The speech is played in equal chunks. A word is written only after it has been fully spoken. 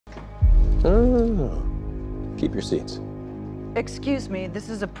Oh. Keep your seats. Excuse me, this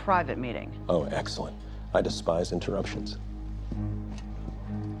is a private meeting. Oh, excellent. I despise interruptions.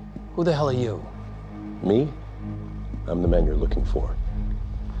 Who the hell are you? Me? I'm the man you're looking for.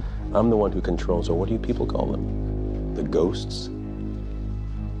 I'm the one who controls, or what do you people call them? The ghosts?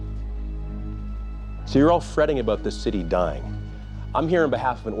 So you're all fretting about this city dying. I'm here on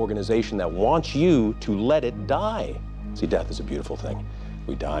behalf of an organization that wants you to let it die. See, death is a beautiful thing.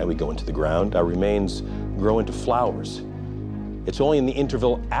 We die, we go into the ground, our remains grow into flowers. It's only in the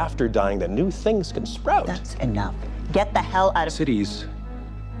interval after dying that new things can sprout. That's enough. Get the hell out of... Cities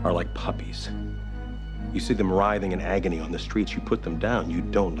are like puppies. You see them writhing in agony on the streets, you put them down, you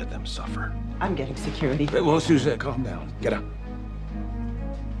don't let them suffer. I'm getting security. Well, Suzette, calm down. Get up.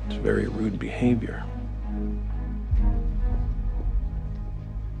 It's very rude behavior.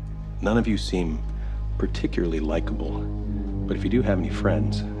 None of you seem particularly likable, but if you do have any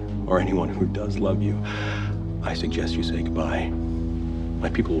friends, or anyone who does love you, I suggest you say goodbye. My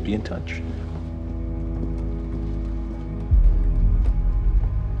people will be in touch.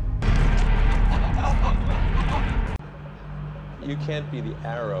 You can't be the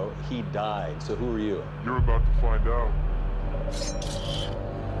arrow. He died. So who are you? You're about to find out.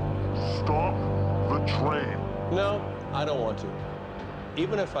 Stop the train. No, I don't want to.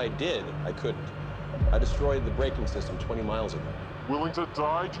 Even if I did, I couldn't. I destroyed the braking system 20 miles ago. Willing to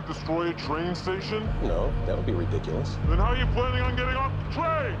die to destroy a train station? No, that would be ridiculous. Then how are you planning on getting off the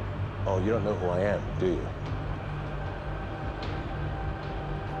train? Oh, you don't know who I am, do you?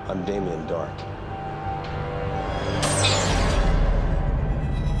 I'm Damien Darhk.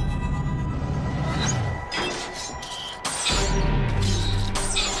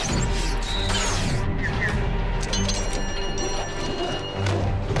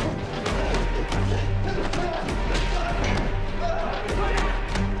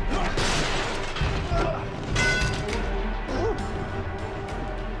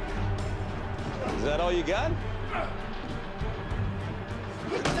 Is that all you got?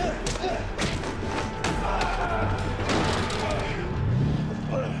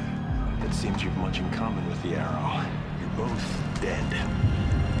 It seems you've much in common with the arrow. You're both dead.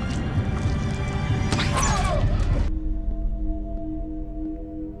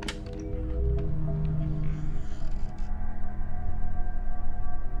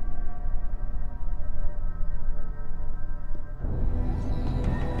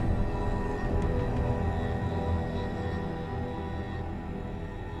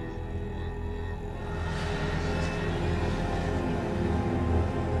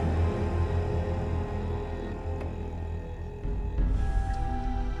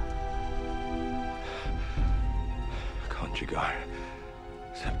 Conjugar,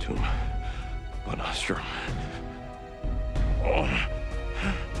 septum, bonastrum.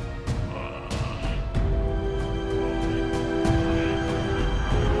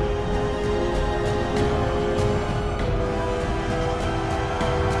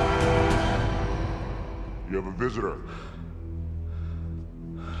 You have a visitor.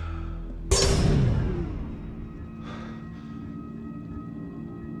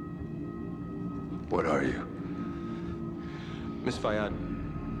 What are you? Miss Fayad,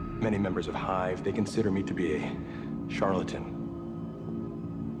 many members of Hive, they consider me to be a charlatan.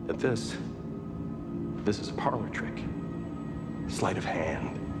 But this is a parlor trick. Sleight of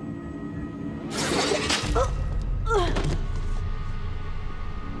hand.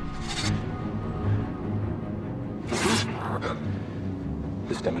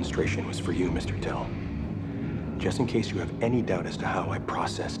 This demonstration was for you, Mr. Tell. Just in case you have any doubt as to how I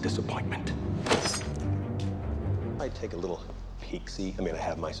process disappointment. I take a little peek-see. I mean, I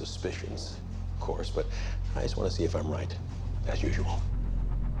have my suspicions, of course, but I just want to see if I'm right, as usual.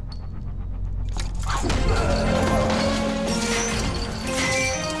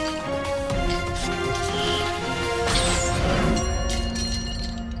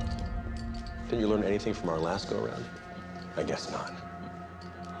 Did you learn anything from our last go-around? I guess not.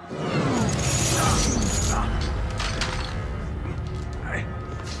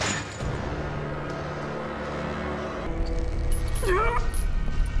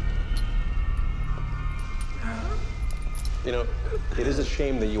 You know, it is a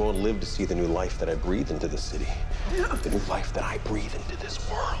shame that you won't live to see the new life that I breathe into the city. The new life that I breathe into this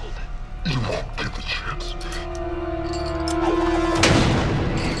world. You won't get the chance.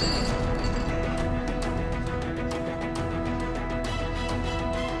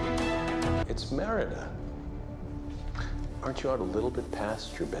 It's Merida. Aren't you out a little bit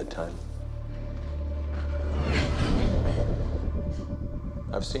past your bedtime?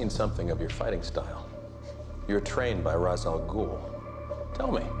 I've seen something of your fighting style. You're trained by Ra's al Ghul.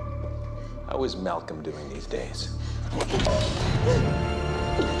 Tell me, How is Malcolm doing these days?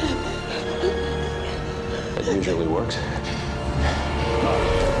 That usually works.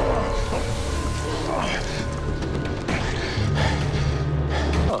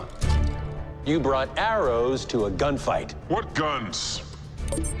 Huh. You brought arrows to a gunfight. What guns?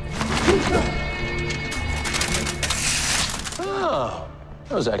 Oh,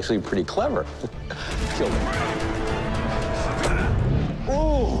 that was actually pretty clever. Killed him.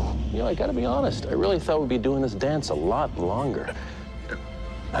 Oh, you know, I gotta be honest. I really thought we'd be doing this dance a lot longer.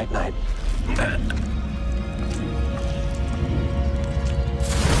 Night, night.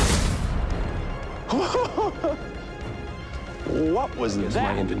 What was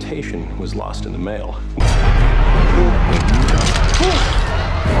that? My invitation was lost in the mail.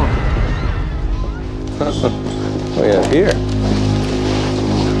 What do we have here?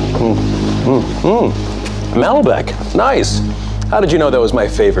 Malbec. Nice. How did you know that was my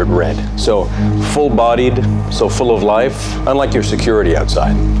favorite red? So full-bodied, so full of life, unlike your security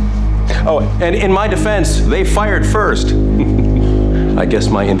outside. Oh, and in my defense, they fired first. I guess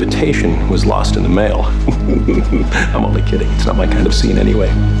my invitation was lost in the mail. I'm only kidding. It's not my kind of scene anyway.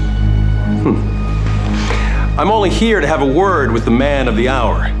 I'm only here to have a word with the man of the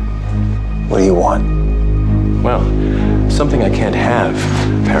hour. What do you want? Well, something I can't have,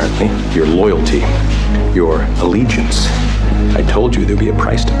 apparently. Your loyalty, your allegiance. I told you there'd be a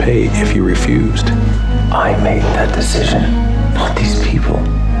price to pay if you refused. I made that decision, not these people.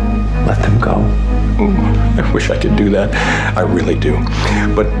 Let them go. I wish I could do that. I really do.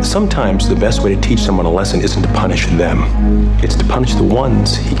 But sometimes the best way to teach someone a lesson isn't to punish them. It's to punish the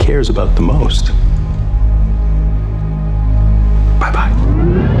ones he cares about the most. Bye-bye.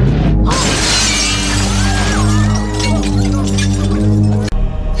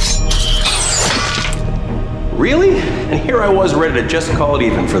 Really? And here I was ready to just call it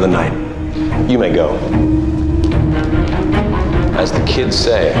even for the night. You may go. As the kids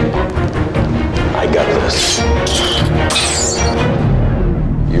say, I got this.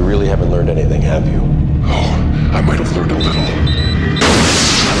 You really haven't learned anything, have you? Oh, I might have learned a little.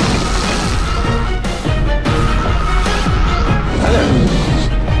 Hi there.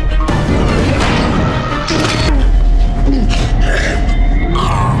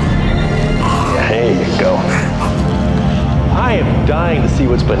 There you go. I am dying to see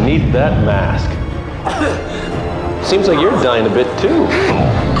what's beneath that mask. Seems like you're dying a bit too.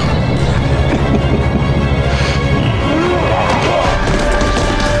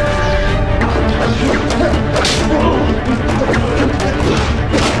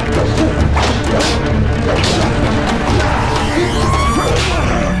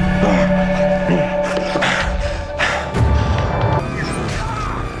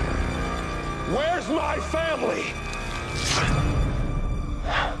 Where's my family?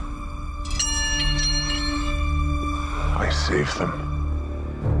 I saved them.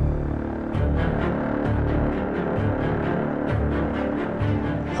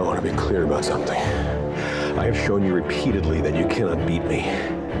 I want to be clear about something. I have shown you repeatedly that you cannot beat me.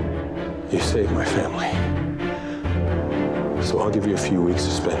 You saved my family. So I'll give you a few weeks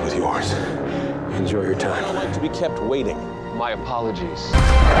to spend with yours. Enjoy your time. I don't like to be kept waiting. My apologies.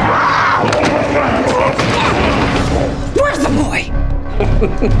 Where's the boy?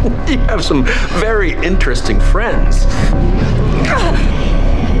 You have some very interesting friends.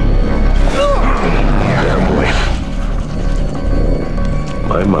 Yeah, boy.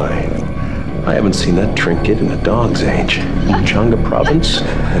 My. I haven't seen that trinket in a dog's age. Changa province,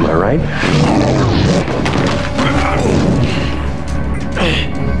 am I right?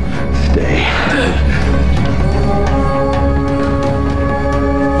 Stay.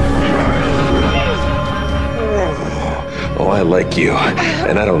 Oh, I like you,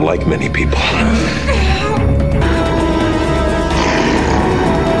 and I don't like many people.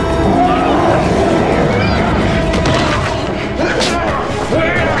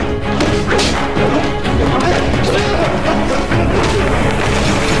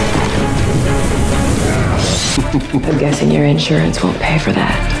 I'm guessing your insurance won't pay for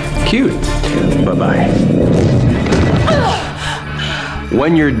that. Cute. Bye-bye.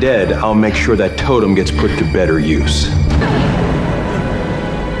 When you're dead, I'll make sure that totem gets put to better use.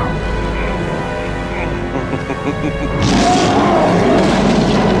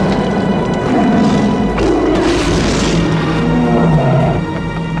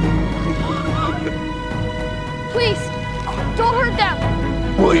 Please, don't hurt them.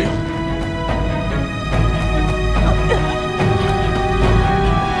 Will you?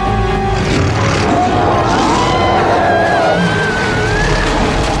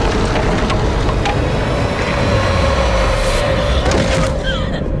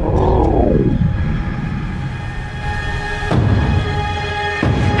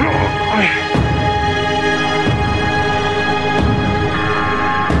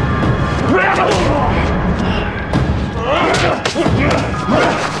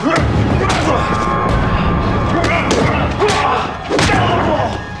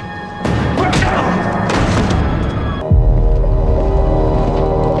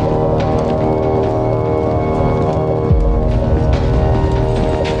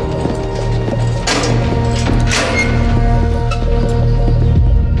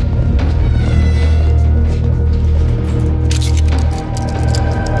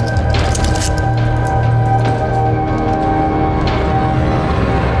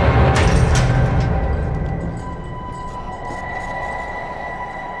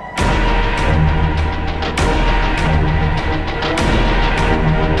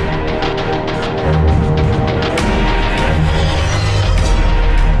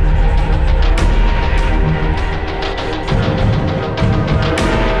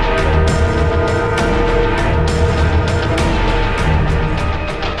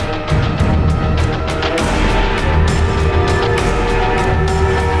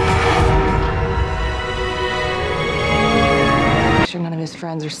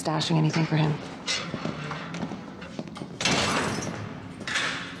 friends are stashing anything for him.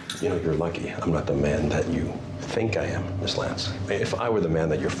 You know, you're lucky I'm not the man that you think I am, Miss Lance. If I were the man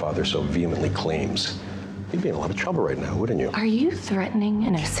that your father so vehemently claims, you'd be in a lot of trouble right now, wouldn't you? Are you threatening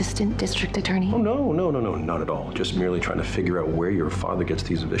an assistant district attorney? Oh, no, not at all. Just merely trying to figure out where your father gets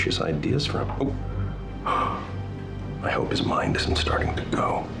these vicious ideas from. Oh. I hope his mind isn't starting to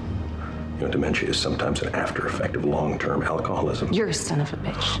go. You know, dementia is sometimes an after effect of long-term alcoholism. You're a son of a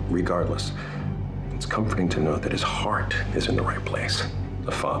bitch. Regardless, it's comforting to know that his heart is in the right place.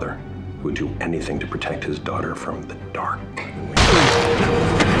 A father who would do anything to protect his daughter from the dark.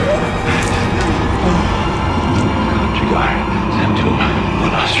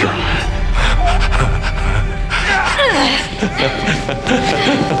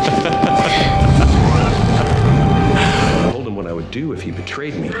 I told him what I would do if he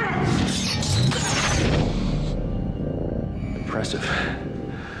betrayed me. Impressive.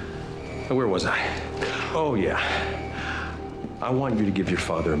 Where was I? Oh, yeah. I want you to give your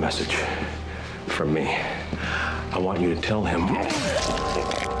father a message from me. I want you to tell him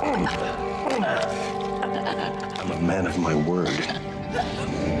I'm a man of my word.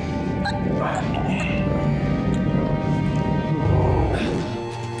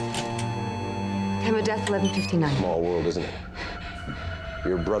 Time of death, 11:59. Small world, isn't it?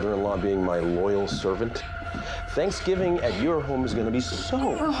 Your brother-in-law being my loyal servant. Thanksgiving at your home is going to be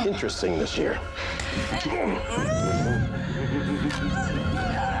so interesting this year.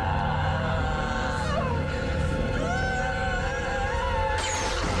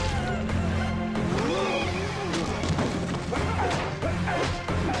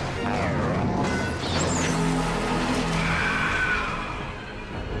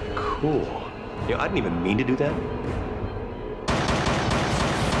 Cool. You know, I didn't even mean to do that.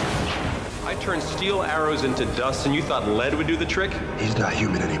 I turned steel arrows into dust, and you thought lead would do the trick? He's not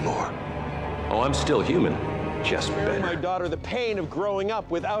human anymore. Oh, I'm still human. Just better. My daughter the pain of growing up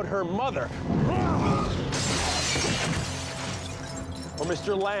without her mother. Or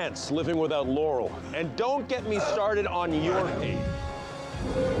Mr. Lance living without Laurel. And don't get me started on your pain.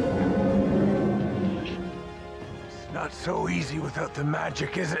 It's not so easy without the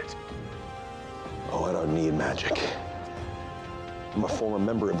magic, is it? Oh, I don't need magic. I'm a former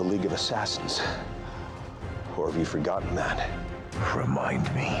member of the League of Assassins. Or have you forgotten that?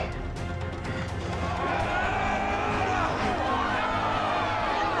 Remind me.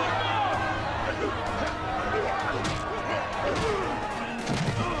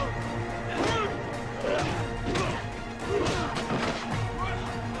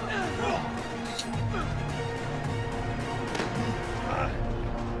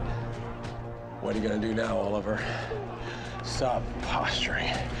 What are you gonna do now, Oliver? Stop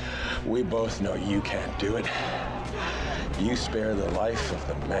posturing. We both know you can't do it. You spare the life of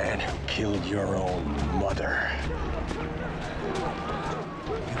the man who killed your own mother.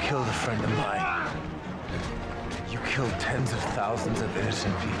 You killed a friend of mine. You killed tens of thousands of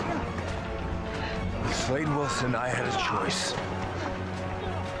innocent people. With Slade Wilson, I had a choice.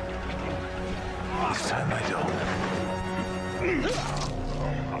 This time I don't.